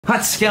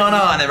What's going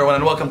on, everyone,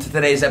 and welcome to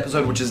today's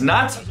episode, which is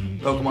not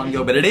Pokemon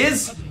Go, but it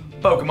is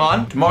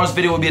Pokemon. Tomorrow's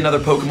video will be another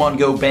Pokemon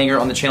Go banger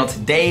on the channel.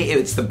 Today,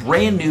 it's the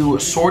brand new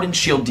Sword and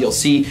Shield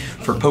DLC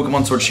for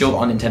Pokemon Sword Shield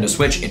on Nintendo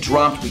Switch. It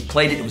dropped, we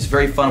played it, it was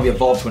very fun. We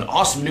evolved to an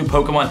awesome new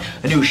Pokemon,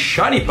 a new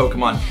shiny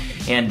Pokemon,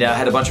 and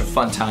had a bunch of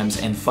fun times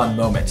and fun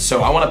moments.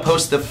 So I want to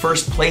post the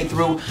first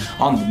playthrough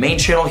on the main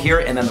channel here,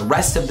 and then the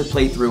rest of the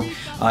playthrough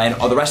and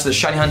all the rest of the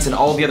shiny hunts and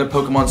all the other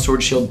Pokemon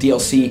Sword Shield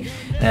DLC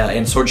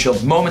and Sword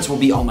Shield moments will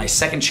be on my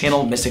second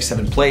channel,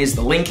 Mystic7 Plays.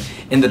 The link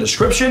in the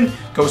description.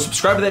 Go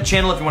subscribe to that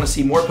channel if you want to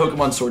see more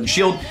Pokemon Sword and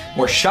Shield,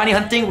 more shiny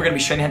hunting. We're going to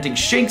be shiny hunting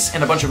Shinx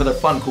and a bunch of other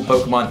fun, cool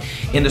Pokemon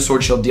in the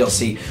Sword Shield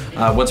DLC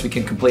once we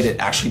can complete it.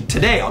 Actually,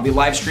 today I'll be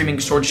live streaming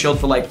Sword Shield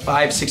for like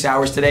 5-6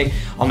 hours today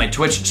on my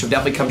Twitch, so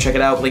definitely come check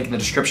it out. Link in the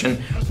description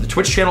for the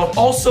Twitch channel.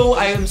 Also,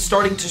 I am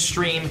starting to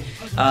stream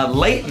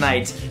late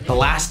night The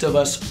Last of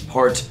Us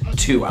Part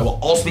 2. I will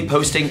also be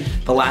posting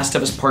The Last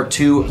of Us Part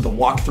 2, the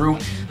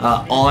walkthrough,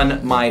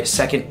 on my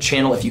second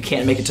channel if you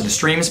can't make it to the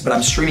streams, but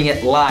I'm streaming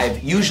it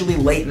live, usually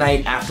late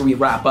night after we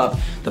wrap up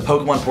the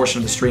Pokemon portion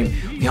of the stream.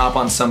 We hop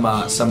on some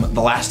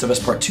The Last of Us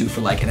Part 2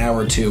 for like an hour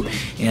or two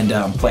and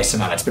play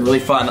some out. It's been really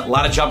fun. A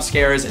lot of jump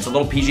scares. It's a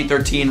little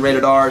PG-13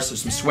 rated R, so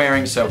some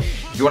swearing. So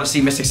if you want to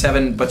see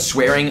Mystic7 but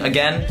swearing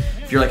again,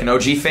 if you're like an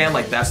OG fan,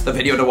 like that's the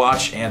video to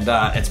watch, and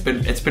it's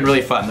been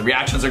really fun. The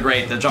reactions are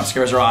great, the jump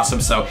scares are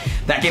awesome, so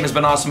that game has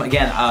been awesome.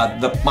 Again,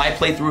 my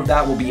playthrough of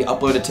that will be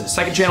uploaded to the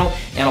second channel,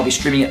 and I'll be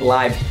streaming it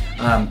live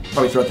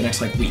probably throughout the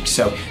next like week.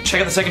 So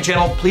check out the second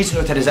channel, please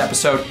note today's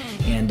episode,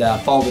 and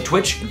follow the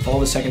Twitch and follow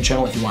the second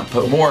channel if you want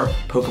more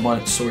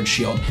Pokemon Sword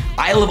Shield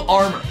Isle of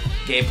Armor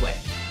gameplay.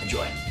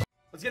 Enjoy.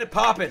 Let's get it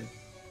poppin'.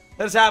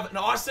 Let's have an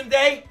awesome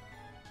day.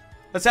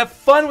 Let's have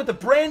fun with the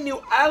brand new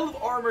Isle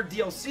of Armor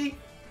DLC.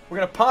 We're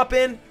gonna pop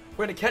in,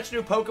 we're gonna catch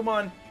new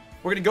Pokemon,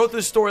 we're gonna go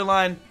through the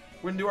storyline,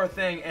 we're gonna do our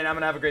thing, and I'm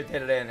gonna have a great day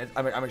today, and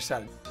I'm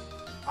excited.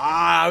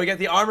 Ah, we got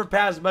the armor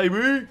pass,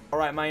 baby!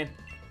 Alright, man,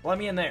 let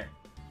me in there.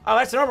 Oh,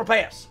 that's an armor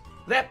pass.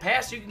 With that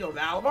pass, you can go to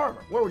the Isle of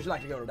Armor. Where would you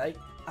like to go today?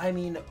 I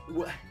mean,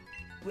 where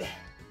do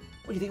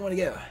you think I want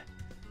to go?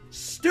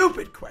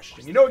 Stupid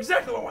question. You know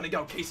exactly where I want to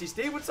go, Casey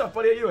Steve. What's up,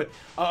 buddy? How you doing?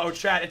 Uh-oh,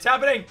 chat, it's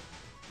happening!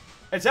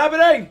 It's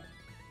happening!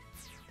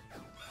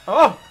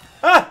 Oh!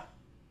 Ah!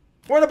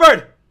 Where's the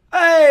bird?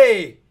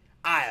 Hey!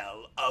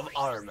 Isle of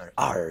Armor.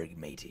 Arg,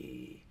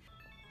 matey.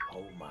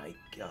 Oh my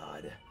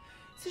god.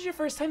 This is your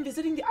first time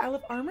visiting the Isle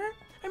of Armor?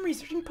 I'm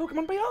researching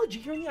Pokemon biology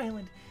here on the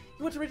island.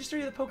 You want to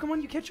register the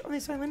Pokemon you catch on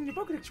this island in your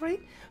Pokedex,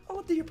 right?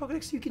 I'll update your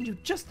Pokedex so you can do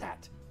just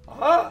that.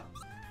 Uh-huh.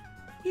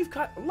 You've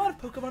caught a lot of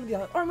Pokemon in the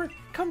Isle of Armor.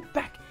 Come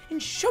back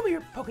and show me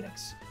your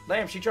Pokedex.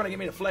 Damn, she trying to get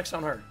me to flex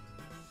on her.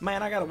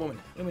 Man, I got a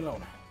woman. Leave me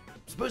alone.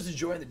 I'm supposed to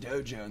join the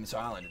dojo in this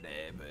island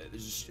today, but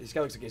this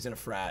guy looks like he's in a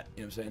frat.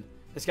 You know what I'm saying?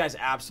 This guy's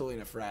absolutely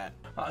in a frat.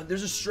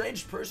 There's a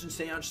strange person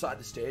staying outside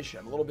the station.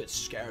 I'm a little bit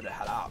scared to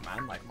head out,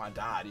 man. Like my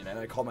dad, you know.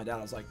 I called my dad.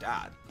 I was like,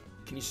 Dad,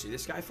 can you see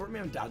this guy for me?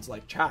 And Dad's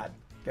like, Chad,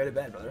 go to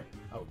bed, brother.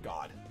 Oh,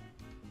 God.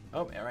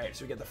 Oh, all right.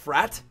 So we get the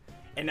frat,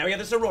 and now we got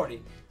the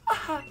sorority.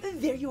 Aha,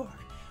 there you are.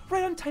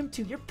 Right on time,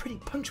 too. You're pretty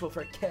punctual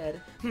for a kid.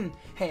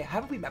 Hey,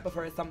 haven't we met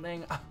before or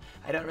something?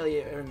 I don't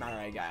really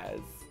remember, guys.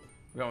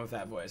 We're going with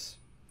that voice.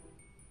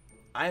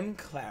 I'm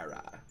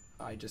Clara.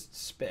 I just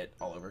spit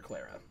all over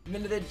Clara. I've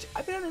been in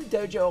the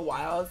dojo a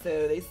while,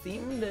 so they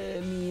seem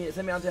to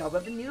send me out to help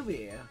out the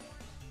newbie.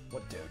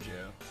 What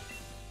dojo?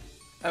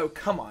 Oh,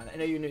 come on. I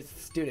know you're a new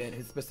student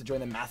who's supposed to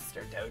join the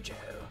master dojo.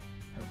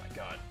 Oh my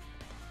god.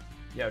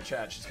 Yo,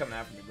 Chad, she's coming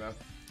after me, bro.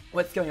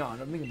 What's going on?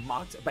 I'm being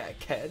mocked by a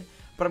kid,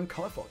 but I'm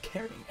colorful,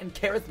 caring, and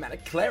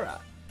charismatic Clara.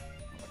 Oh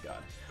my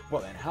god.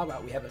 Well then, how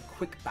about we have a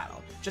quick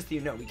battle, just so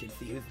you know we can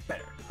see who's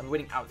better. I'm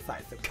waiting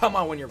outside, so come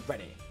on when you're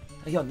ready.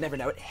 You'll never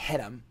know it. Hit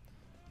him.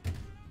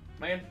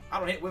 Man, I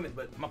don't hit women,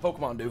 but my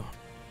Pokemon do.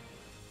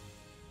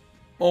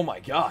 Oh my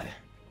god.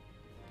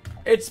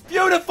 It's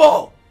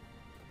beautiful!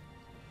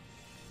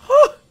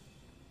 Huh!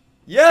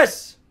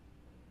 Yes!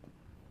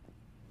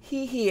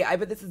 Hee, I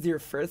bet this is your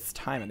first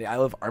time in the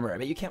Isle of Armor. I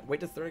bet you can't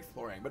wait to start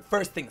exploring. But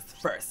first things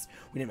first,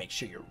 we need to make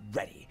sure you're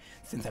ready,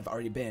 since I've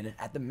already been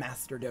at the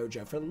Master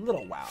Dojo for a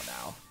little while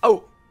now.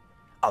 Oh!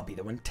 I'll be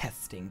the one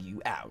testing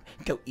you out.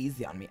 Go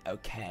easy on me,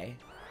 okay?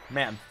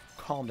 Ma'am,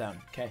 calm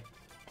down, okay?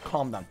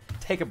 Calm down.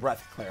 Take a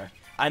breath, Clara.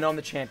 I know I'm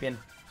the champion.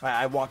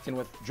 I walked in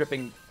with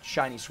dripping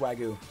shiny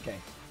swagoo. Okay,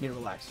 you need to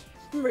relax.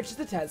 Remember, it's just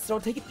a test, so I'll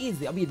take it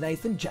easy. I'll be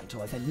nice and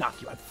gentle as I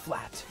knock you out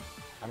flat.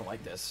 I don't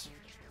like this.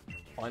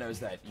 All I know is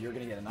that you're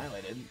gonna get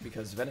annihilated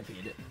because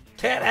Venipede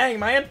can't hang,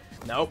 man.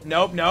 Nope,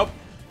 nope, nope.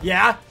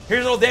 Yeah,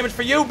 here's a little damage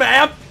for you,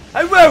 ma'am.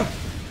 I won't.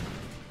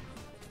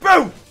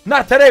 Boo!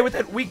 Not today with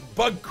that weak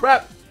bug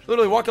crap.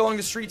 Literally walked along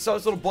the street, saw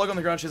this little bug on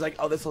the ground. She's like,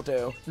 oh, this'll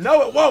do.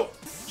 No, it won't.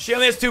 She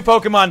only has 2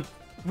 Pokemon.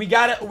 We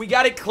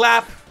gotta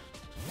clap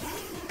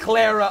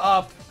Clara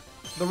up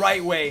the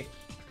right way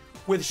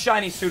with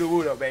shiny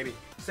Sudowoodo, baby.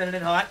 Send it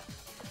in hot.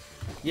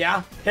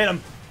 Yeah, hit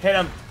him, hit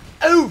him.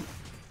 Oof!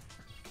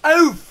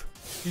 Oof!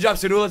 Good job,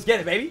 Sudowoodo. Let's get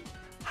it, baby.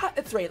 Ha,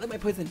 that's right. Let my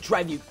poison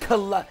drive you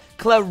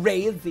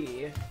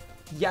crazy.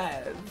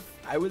 Yes.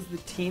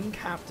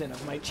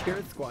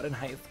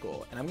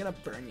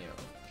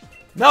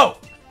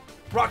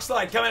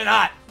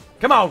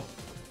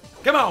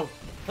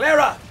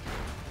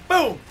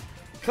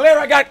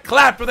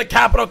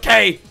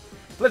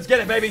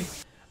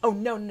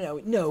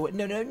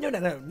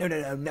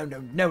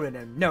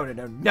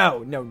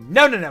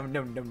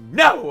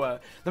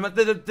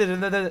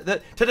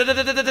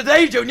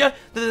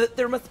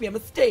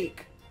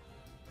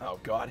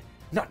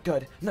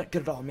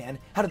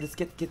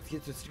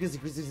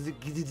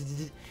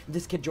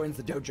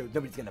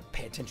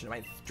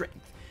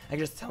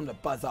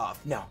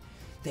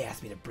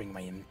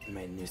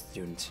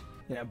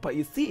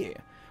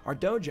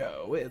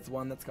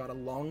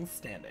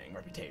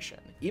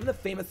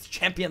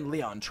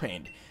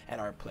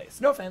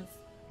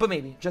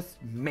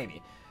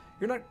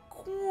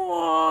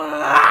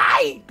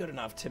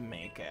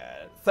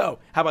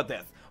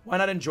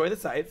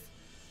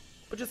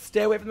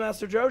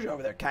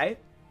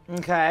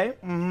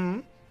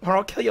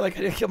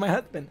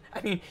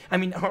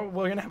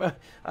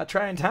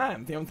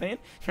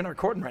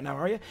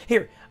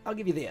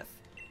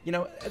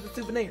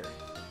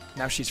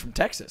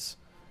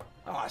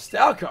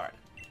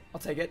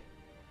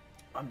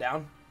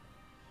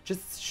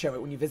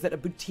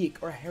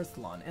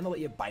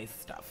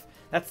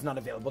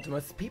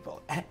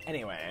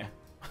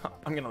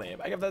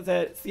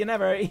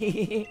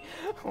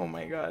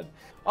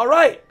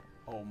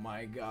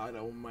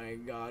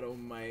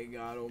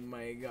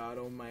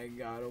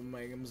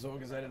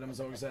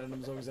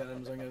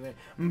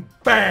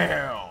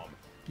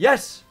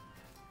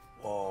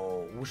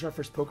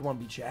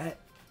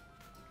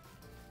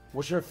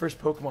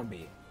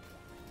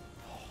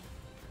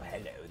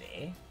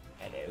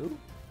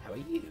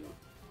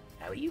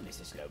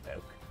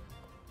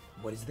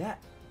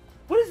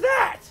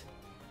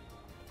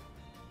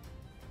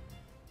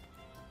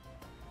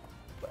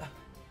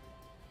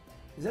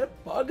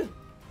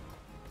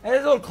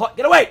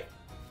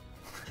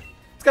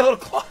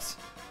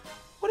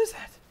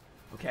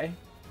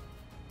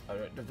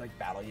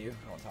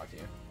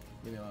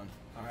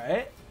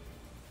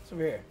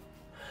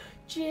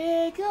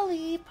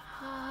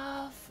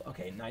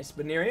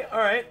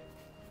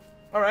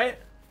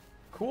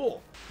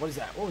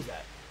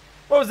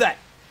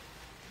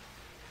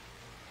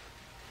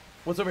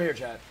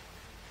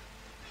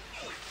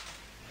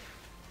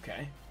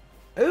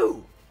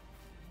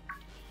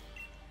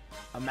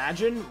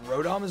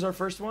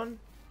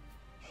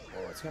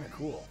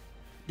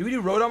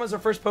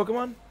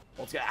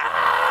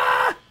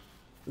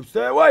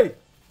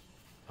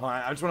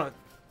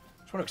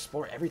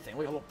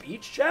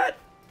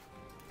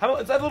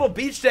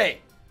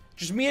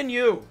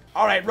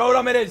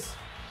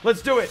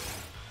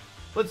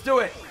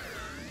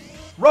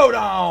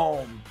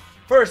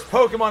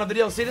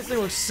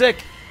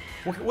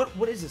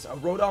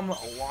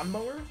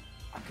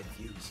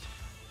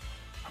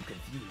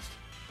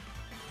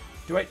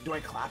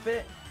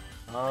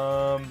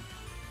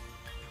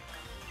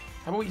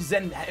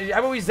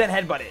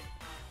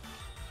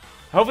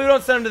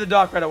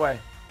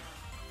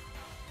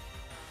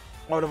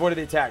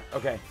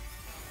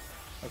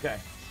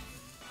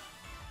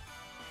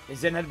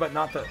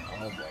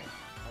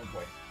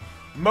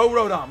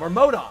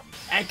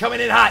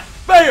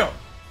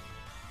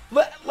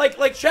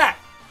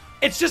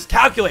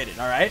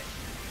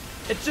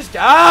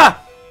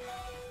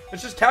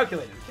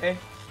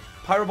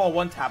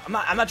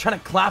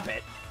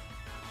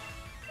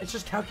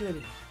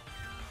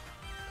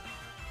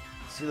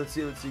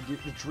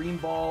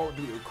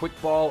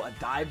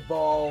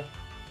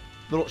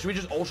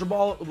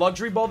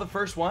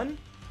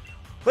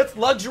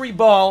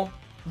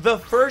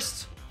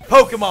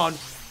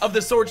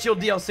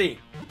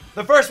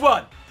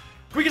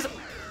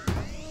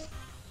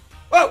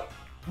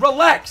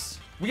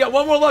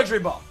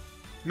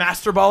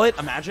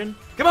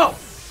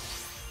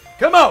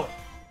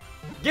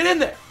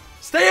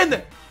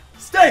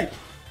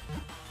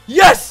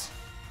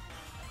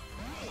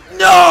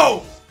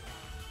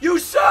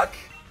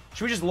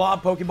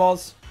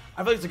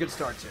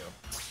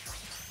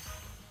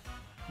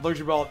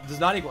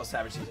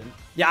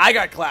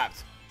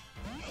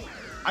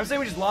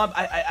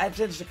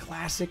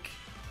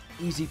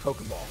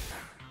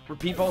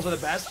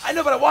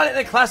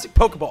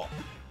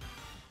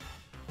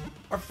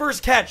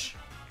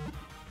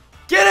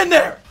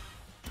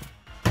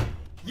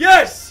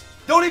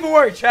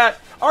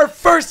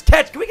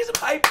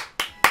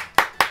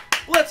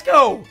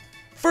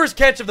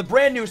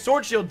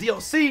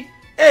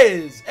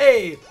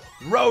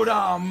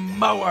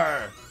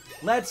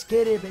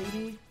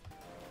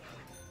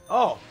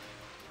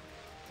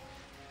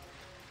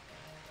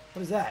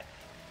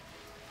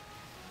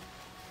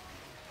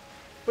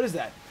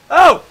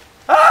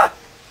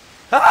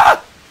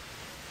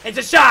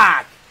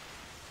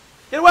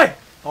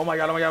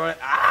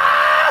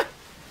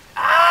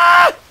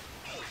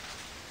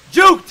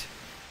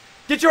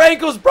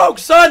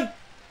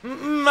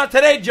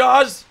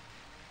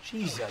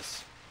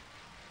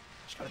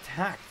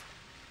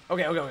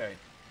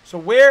 So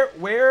where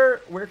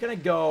can I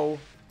go?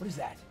 What is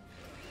that?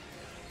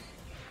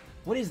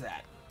 What is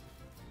that?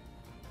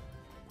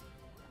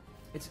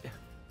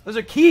 Those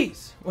are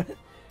keys.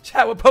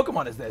 Chat, what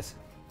Pokemon is this?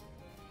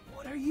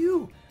 What are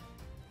you?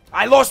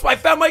 I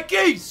found my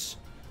keys!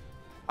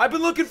 I've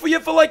been looking for you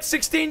for like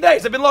 16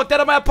 days. I've been locked out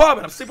of my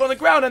apartment. I'm sleeping on the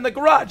ground in the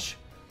garage.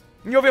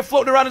 And you're over here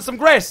floating around in some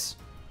grass.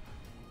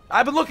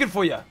 I've been looking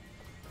for you.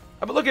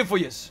 I've been looking for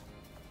you.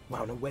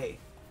 Wow, no way.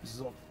 This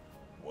is all...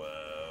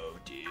 Whoa,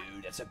 dude.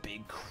 That's a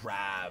big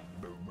crab,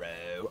 bro.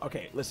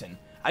 Okay, listen.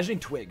 I just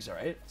need twigs,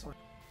 alright?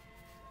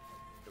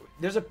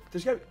 There's gotta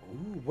be...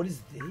 Ooh, what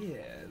is this?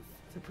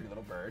 It's a pretty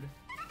little bird.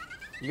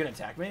 You gonna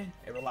attack me?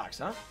 Hey, relax,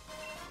 huh?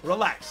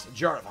 Relax. A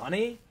jar of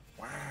honey?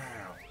 Wow.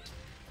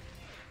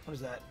 What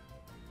is that?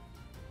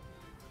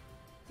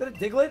 Is that a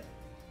Diglett?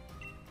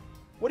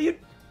 What are you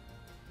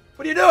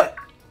doing?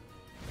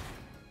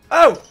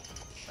 Oh!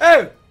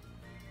 Oh!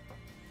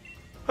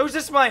 Who's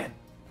this man?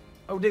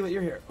 Oh, Diglett,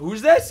 you're here.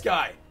 Who's this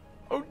guy?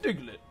 Oh,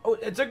 Diglett. Oh,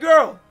 it's a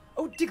girl.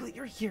 Oh, Diglett,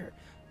 you're here.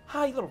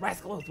 Hi, you little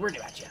rascal. I was worried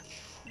about you.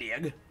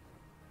 Dig.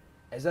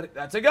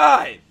 That's a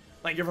guy.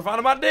 Thank you for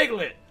finding my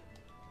Diglett.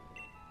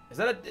 Is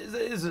a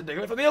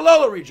Diglett from the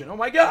Alola region? Oh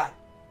my god.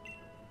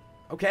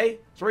 Okay,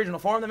 it's a regional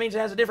form. That means it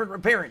has a different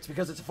appearance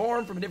because it's a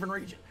form from a different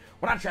region.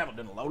 When I traveled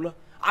in Alola,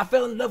 I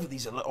fell in love with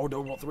these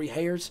adorable 3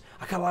 hairs.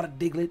 I caught a lot of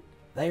Diglett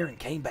there and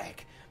came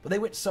back. But they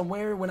went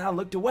somewhere when I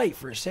looked away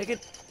for a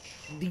second.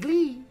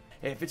 Diglett.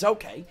 If it's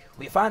okay,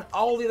 will you find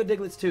all the other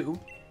Digletts too?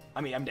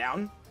 I mean, I'm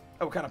down.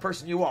 Oh, what kind of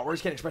person you are.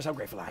 Words can't express how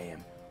grateful I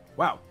am.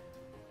 Wow.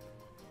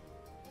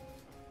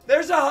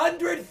 There's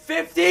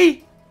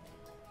 150?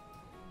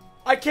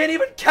 I can't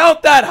even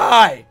count that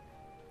high.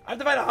 I have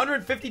to find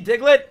 150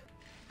 Diglett?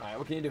 Alright,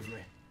 what can you do for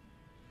me?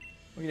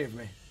 What can you do for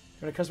me?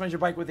 I'm going to customize your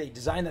bike with a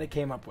design that I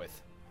came up with.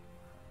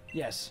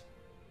 Yes.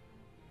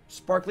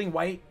 Sparkling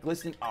white,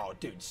 glistening. Oh,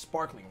 dude,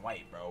 sparkling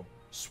white, bro.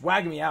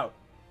 Swag me out.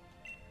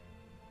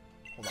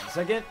 Hold on a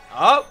second.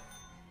 Oh!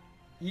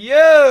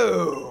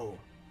 Yo!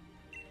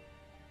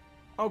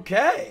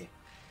 Okay.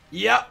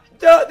 Yep.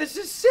 Dude, this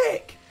is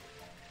sick.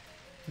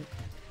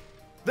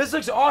 This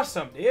looks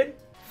awesome, dude.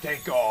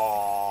 Take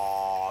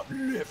off.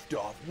 Lift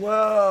off.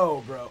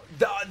 Whoa, bro.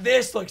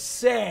 This looks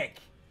sick.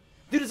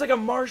 Dude, it's like a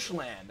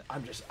marshland.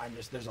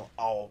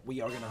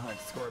 We are gonna hunt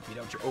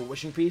Scorpio. Oh,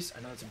 wishing piece.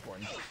 I know that's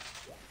important.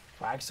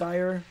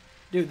 Quagsire.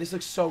 Dude, this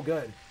looks so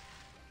good.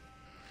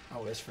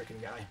 Oh, this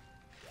freaking guy.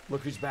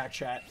 Look who's back,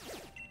 chat.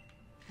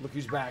 Look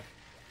who's back.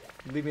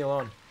 Leave me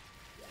alone.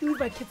 Leave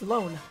my kids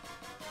alone.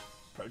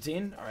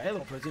 Protein. Alright, a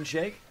little protein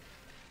shake.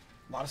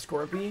 A lot of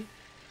Scorpio.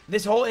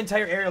 This whole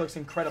entire area looks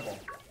incredible.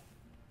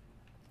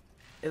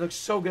 It looks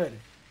so good.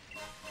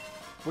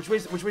 Which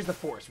way's the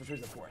forest? Which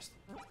way's the forest?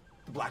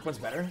 The black one's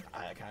better?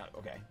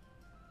 Okay.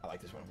 I like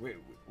this one.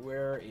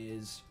 Where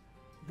is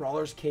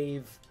Brawler's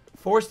Cave?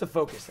 Forest of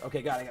Focus.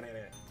 Okay, got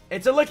it.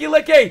 It's a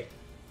licky!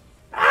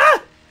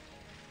 Ah!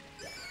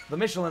 The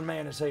Michelin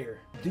Man is here.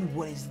 Dude,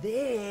 what is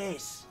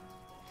this?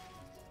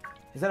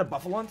 Is that a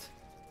Buffalont?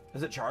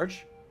 Does it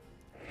charge?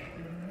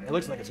 It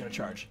looks like it's gonna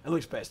charge. It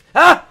looks pissed.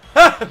 Ah!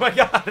 Oh my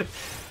god!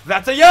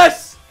 That's a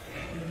yes!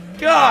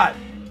 God!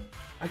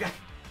 I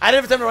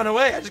didn't have time to run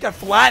away. I just got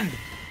flattened.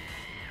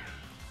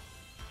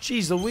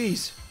 Jeez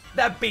Louise.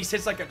 That beast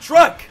hits like a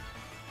truck.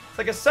 It's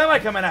like a semi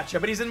coming at you,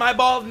 but he's in my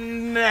ball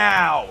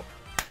now.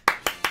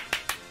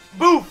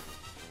 Boof!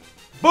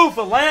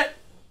 Boof-a-lant!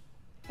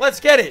 Let's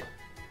get it.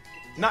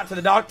 Not to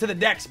the dock, to the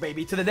decks,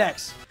 baby. To the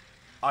decks.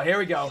 Oh, here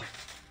we go.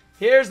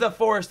 Here's the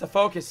forest of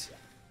focus.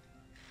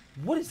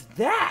 What is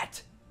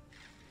that?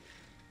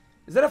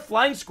 Is that a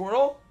flying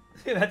squirrel?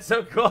 Dude, that's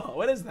so cool.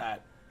 What is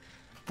that?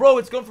 Bro,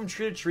 it's going from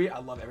tree to tree. I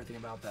love everything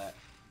about that.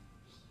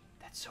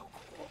 That's so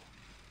cool.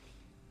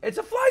 It's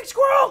a flying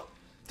squirrel!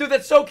 Dude,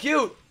 that's so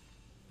cute.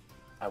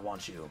 I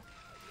want you.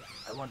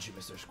 I want you,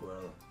 Mr.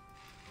 Squirrel.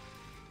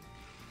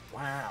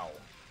 Wow.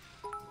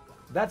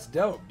 That's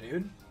dope,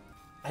 dude.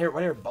 I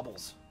hear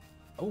bubbles.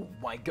 Oh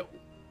my god.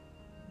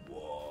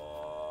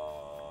 Whoa.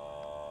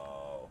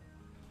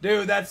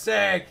 Dude, that's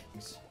sick.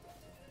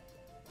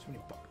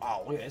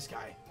 Oh, look at this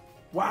guy.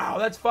 Wow,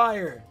 that's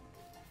fire.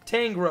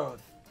 Tangrowth.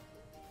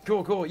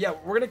 Cool. Yeah,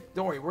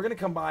 don't worry, we're gonna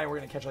come by and we're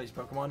gonna catch all these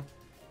Pokemon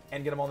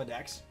and get them on the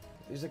decks.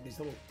 There's like these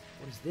little,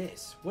 what is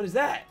this? What is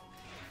that?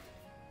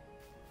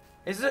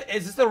 Is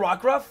this the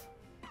Rockruff?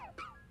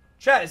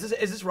 Chat, is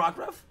this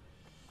Rockruff?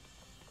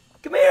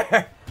 Come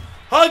here!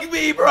 Hug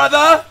me,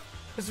 brother!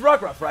 This is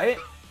Rockruff, right?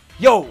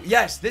 Yo,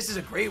 yes, this is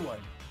a great one.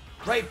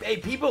 Right, hey,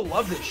 people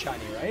love this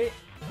shiny, right?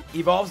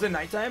 Evolves in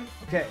nighttime?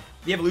 Okay.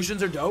 The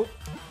evolutions are dope.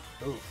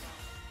 Oof.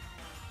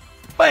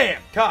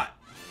 Bam! Caught.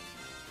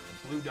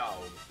 Blue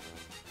dog.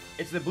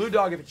 It's the blue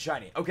dog if it's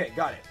shiny. Okay,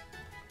 got it.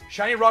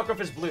 Shiny Rockruff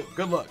is blue.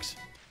 Good looks.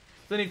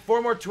 So I need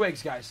 4 more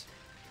twigs, guys.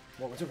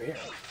 Whoa, what's over here?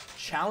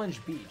 Challenge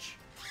Beach.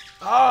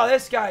 Oh,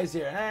 this guy's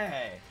here.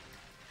 Hey.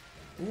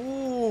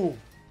 Ooh.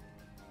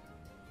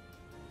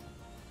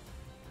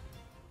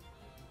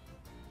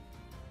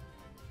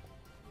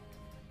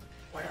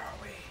 Where are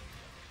we?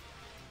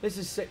 This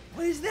is sick.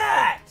 What is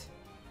that?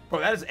 Bro,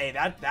 that's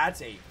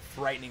a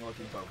frightening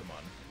looking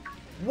Pokemon.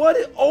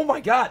 What? Oh my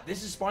god,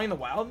 this is spawning in the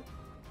wild?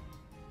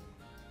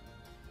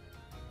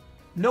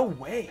 No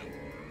way.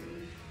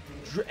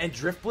 And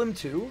Driftblim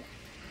too?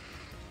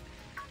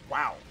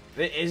 Wow.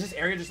 Is this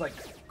area just like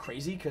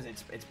crazy because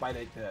it's by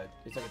like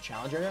it's like a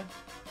challenge area?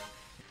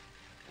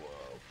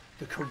 Whoa.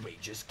 The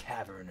Courageous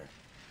Cavern.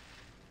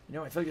 You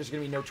know, I feel like there's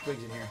gonna be no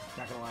twigs in here.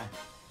 Not gonna lie. I feel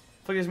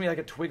like there's gonna be like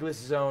a twigless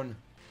zone.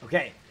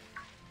 Okay.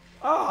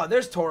 Oh,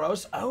 there's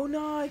Tauros. Oh,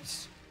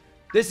 nice.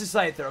 This is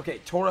Scyther. Okay,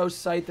 Tauros,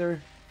 Scyther.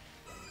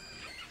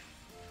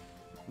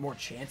 More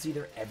Chansey.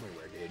 They're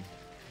everywhere, dude.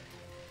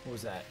 What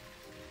was that?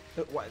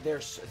 What?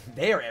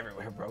 They are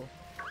everywhere, bro.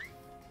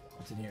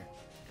 What's in here?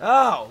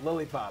 Oh,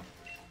 Lillipup.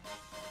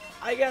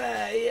 I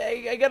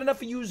got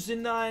enough of use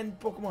in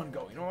Pokemon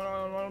Go. You know what?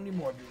 I don't need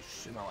more of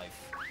use in my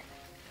life.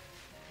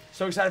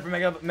 So excited for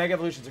Mega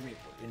Evolutions. It's gonna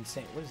be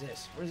insane. What is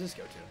this? Where does this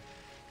go to?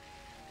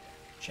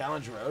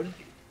 Challenge Road.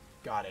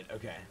 Got it.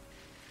 Okay.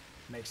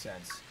 Makes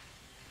sense.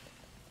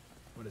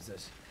 What is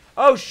this?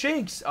 Oh,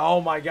 Shinx!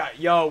 Oh my god.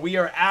 Yo, we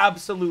are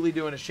absolutely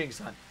doing a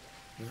Shinx hunt.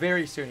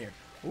 Very soon here.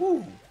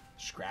 Ooh.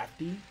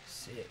 Scrafty.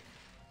 Sick.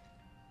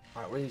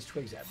 Alright, where are these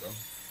twigs at, bro?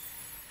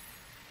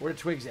 Where are the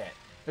twigs at?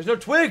 There's no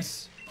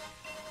twigs!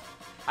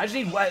 I just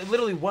need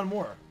literally one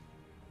more.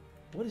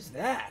 What is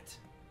that?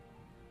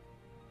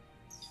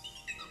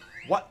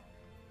 What?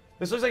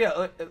 This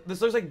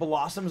looks like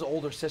Blossom's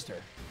older sister.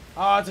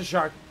 Oh, it's a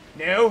shark.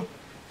 No.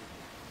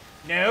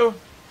 No.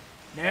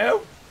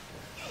 No.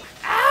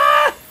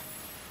 Ah!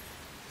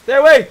 Stay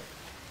away!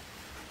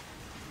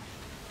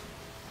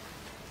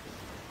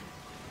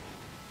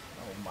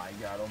 Oh my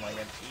god, oh my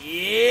god.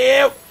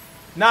 Ew!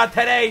 Not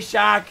today,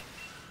 shark!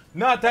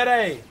 Not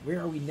today!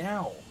 Where are we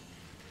now?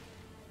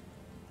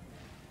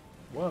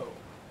 Whoa.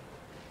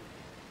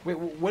 Wait,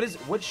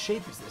 what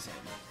shape is this in?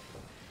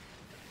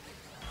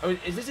 Oh,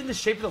 is this in the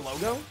shape of the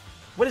logo?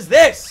 What is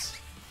this?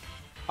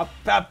 A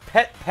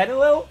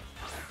Petalil?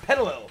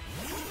 Petalil.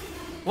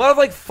 A lot of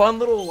like fun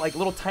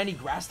little tiny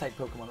grass type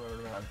Pokemon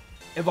around.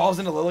 Evolves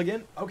into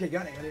Lilligant. Okay,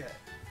 got it.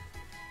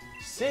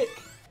 Sick.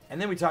 And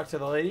then we talk to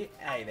the lady.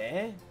 Hey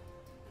there.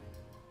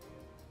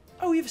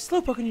 Oh, you have a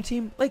Slowpoke on your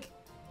team.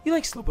 You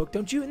like Slowpoke,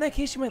 don't you? In that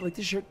case, you might like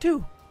this shirt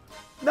too.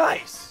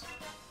 Nice.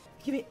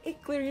 Give me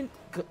 8 Galarian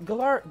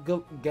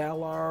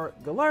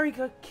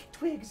Galarica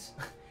twigs.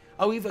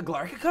 Oh, we have a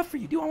Galarica cup for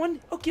you. Do you want one?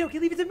 Okay,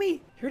 leave it to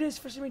me. Here it is,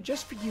 for something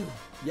just for you.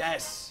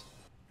 Yes.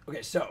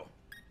 Okay, so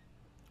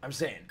I'm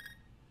saying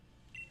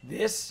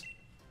this.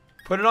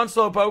 Put it on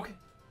Slowpoke.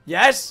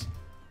 Yes.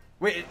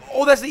 Wait.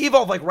 Oh, that's the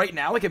evolve like right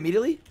now, like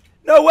immediately.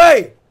 No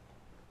way.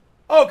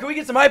 Oh, can we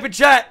get some hype in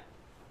chat?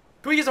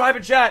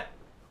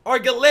 Our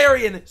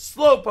Galarian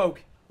Slowpoke.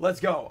 Let's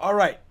go. All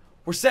right,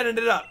 we're setting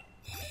it up.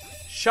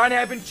 Shiny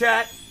hype in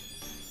chat.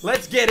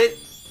 Let's get it.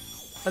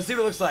 Let's see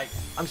what it looks like.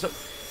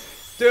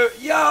 Dude,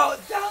 yo,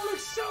 that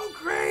looks so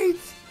great.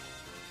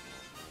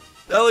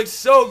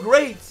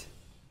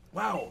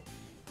 Wow.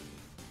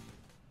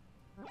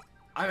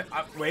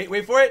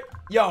 Wait for it.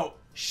 Yo,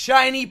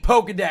 shiny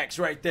Pokedex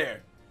right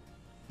there.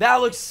 That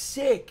looks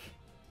sick.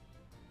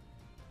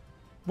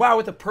 Wow,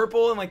 with the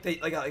purple and like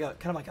kind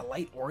of like a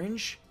light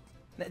orange.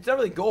 It's not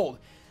really gold.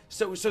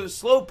 So the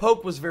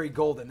Slowpoke was very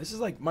golden. This is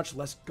like much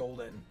less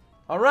golden.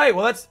 All right,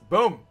 well that's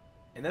boom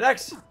in the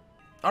next.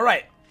 All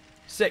right,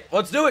 sick.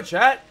 Let's do it,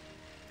 chat.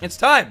 It's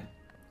time.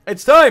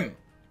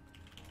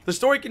 The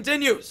story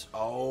continues.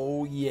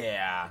 Oh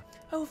yeah.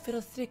 Oh,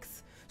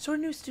 fiddlesticks. So our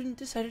new student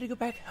decided to go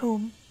back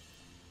home.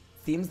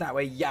 Seems that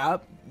way, yeah.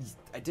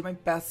 I did my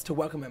best to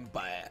welcome him,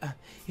 but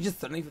he just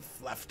suddenly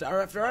left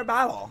after our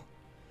battle.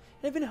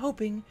 And I've been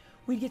hoping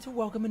we'd get to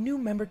welcome a new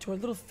member to our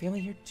little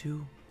family here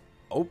too.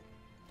 Oh.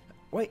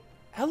 Wait,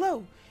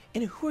 hello.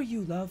 And who are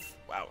you, love?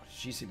 Wow,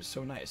 she seems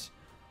so nice.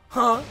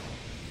 Huh?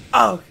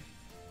 Oh,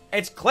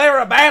 it's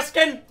Clara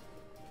Baskin?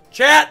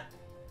 Chat?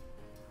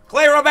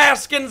 Clara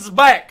Baskin's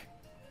back.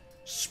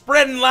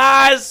 Spreading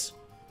lies,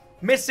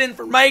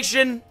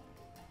 misinformation,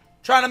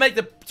 trying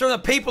to turn the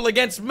people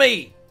against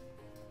me.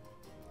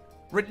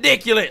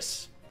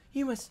 Ridiculous.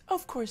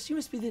 Of course, you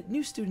must be the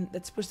new student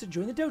that's supposed to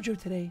join the dojo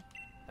today.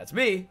 That's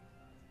me.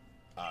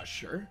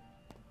 Sure.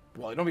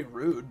 Well, don't be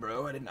rude,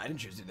 bro. I didn't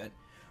choose to do that.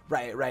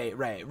 Right.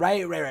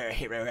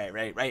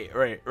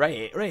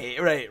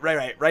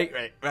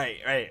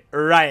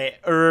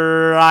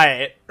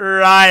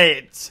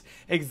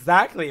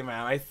 Exactly,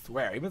 man. I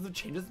swear. He must have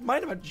changed his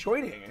mind about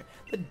joining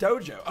the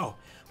dojo. Oh,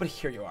 but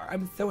here you are.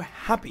 I'm so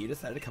happy you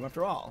decided to come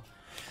after all.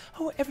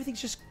 Oh,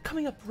 everything's just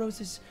coming up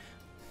roses.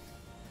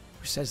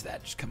 Who says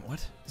that? Just come.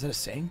 What? Is that a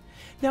saying?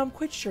 Now, I'm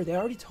quite sure they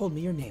already told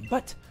me your name,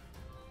 but...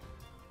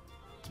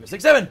 It's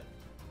Mystic 7.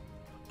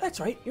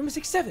 That's right. You're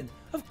Mystic 7.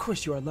 Of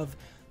course you are, love.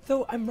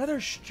 Though I'm rather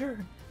sure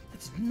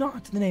that's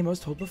not the name I was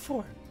told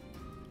before.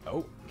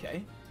 Oh,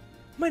 okay.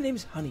 My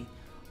name's Honey.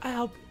 I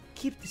help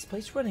keep this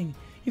place running.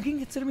 You can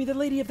consider me the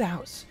lady of the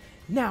house.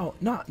 Now,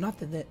 not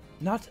that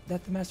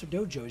the Master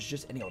Dojo is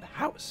just any old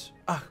house.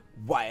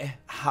 Why?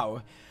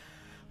 How?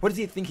 What does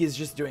he think he's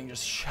just doing,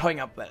 just showing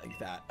up like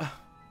that?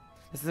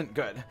 This isn't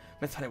good.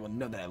 Miss Honey will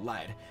know that I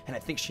lied, and I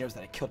think she knows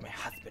that I killed my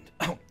husband.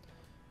 Oh.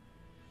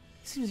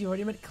 Seems you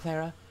already met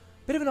Clara.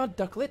 Bit of an odd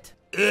ducklet.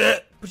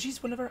 But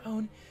she's one of our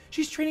own.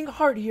 She's training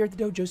hard here at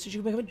the dojo so she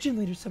can become a gym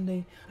leader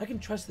someday. I can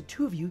trust the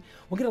two of you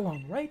will get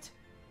along, right?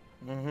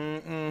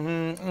 I'm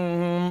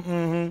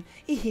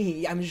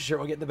sure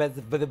we'll get the best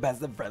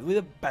of friends. We're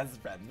the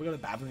best friends. We'll go to the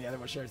bathroom together.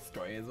 We'll share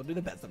stories. We'll do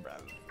the best of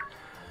friends.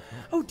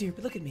 Oh dear,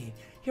 but look at me.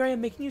 Here I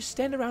am making you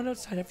stand around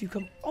outside after you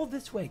come all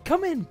this way.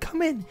 Come in,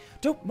 come in.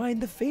 Don't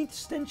mind the faint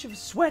stench of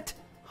sweat.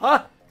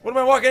 Huh? What am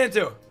I walking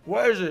into?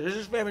 What is it? Is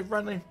this family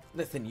friendly?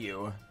 Listen,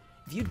 you.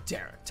 If you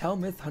dare tell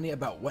Miss Honey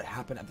about what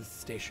happened at the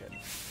station,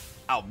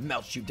 I'll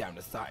melt you down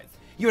to size.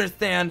 You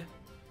understand?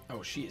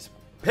 Oh, she's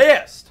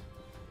pissed.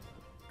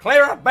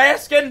 Clara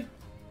Baskin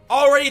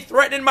already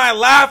threatening my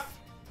life.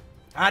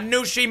 I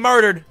knew she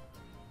murdered.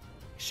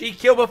 She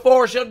killed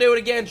before, she'll do it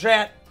again,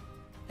 chat.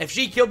 If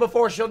she killed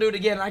before, she'll do it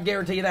again. I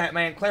guarantee you that,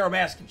 man. Clara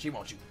Baskin, she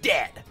wants you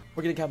dead.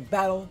 We're gonna come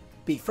battle,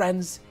 be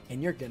friends,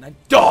 and you're gonna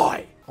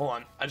Die. Hold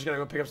on, I just gotta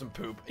go pick up some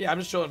poop. Yeah, I'm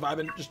just chilling,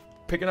 vibing, just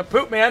picking up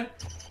poop, man.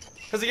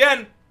 Because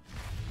again,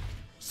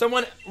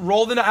 someone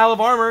rolled into Isle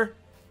of Armor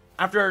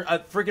after a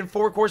freaking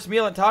 4-course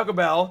meal at Taco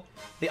Bell,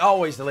 the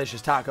always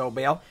delicious Taco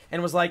Bell,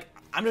 and was like,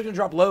 I'm just gonna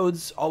drop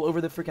loads all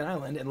over the freaking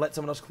island and let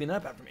someone else clean it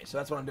up after me. So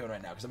that's what I'm doing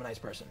right now, because I'm a nice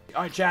person.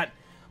 All right, chat,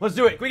 let's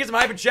do it. Can we get some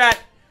hype in chat?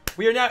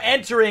 We are now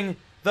entering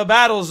the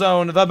battle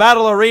zone, the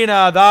battle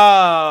arena,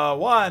 the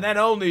one and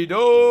only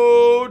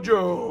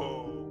dojo.